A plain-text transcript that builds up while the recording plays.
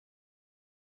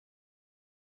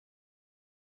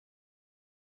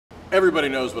everybody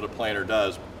knows what a planer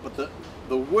does, but the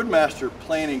Woodmaster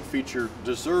planing feature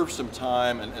deserves some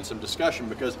time and some discussion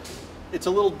because it's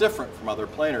a little different from other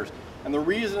planers. And the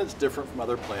reason it's different from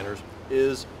other planers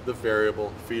is the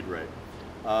variable feed rate.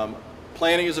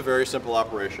 Planing is a very simple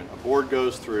operation. A board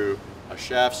goes through, a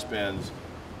shaft spins,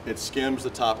 it skims the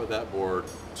top of that board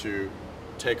to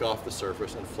take off the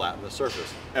surface and flatten the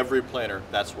surface. Every planer,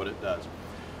 that's what it does.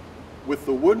 With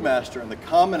the Woodmaster and the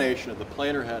combination of the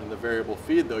planer head and the variable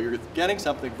feed, though, you're getting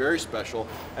something very special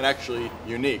and actually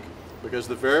unique, because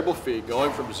the variable feed,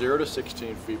 going from 0 to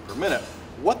 16 feet per minute,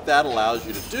 what that allows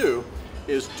you to do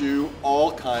is do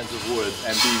all kinds of wood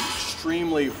and be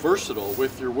extremely versatile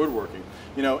with your woodworking.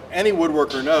 You know, any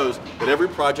woodworker knows that every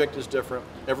project is different,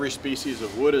 every species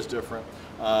of wood is different,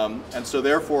 and so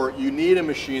therefore you need a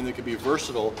machine that can be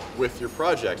versatile with your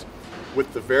projects.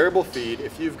 With the variable feed,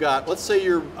 if you've got, let's say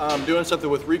you're doing something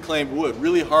with reclaimed wood,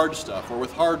 really hard stuff, or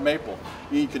with hard maple,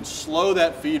 you can slow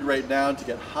that feed rate down to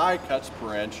get high cuts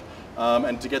per inch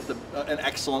and to get an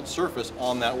excellent surface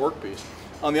on that workpiece.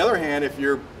 On the other hand, if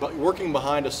you're working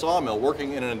behind a sawmill,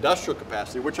 working in an industrial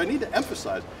capacity, which I need to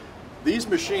emphasize, these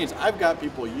machines, I've got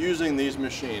people using these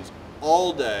machines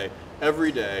all day,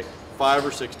 every day, 5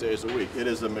 or 6 days a week. It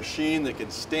is a machine that can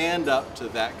stand up to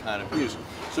that kind of use.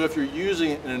 So if you're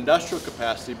using an industrial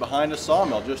capacity behind a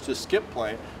sawmill just to skip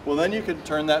plane, well then you can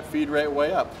turn that feed rate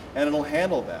way up and it'll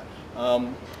handle that.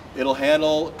 It'll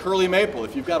handle curly maple.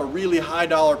 If you've got a really high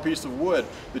dollar piece of wood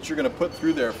that you're going to put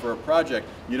through there for a project,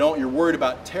 you're worried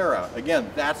about tear out.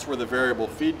 Again, that's where the variable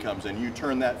feed comes in. You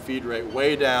turn that feed rate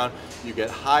way down, you get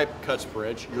high cuts per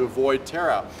inch, you avoid tear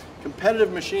out.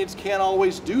 Competitive machines can't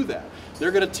always do that.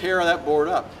 They're going to tear that board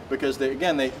up because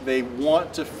they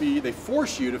want to feed, they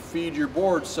force you to feed your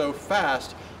board so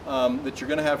fast that you're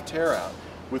going to have tear out.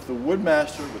 With the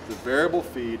Woodmaster, with the variable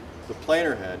feed, the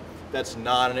planer head, that's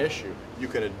not an issue. You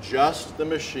can adjust the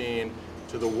machine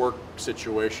to the work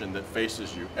situation that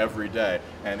faces you every day,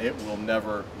 and it will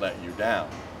never let you down.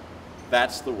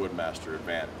 That's the Woodmaster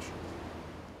Advantage.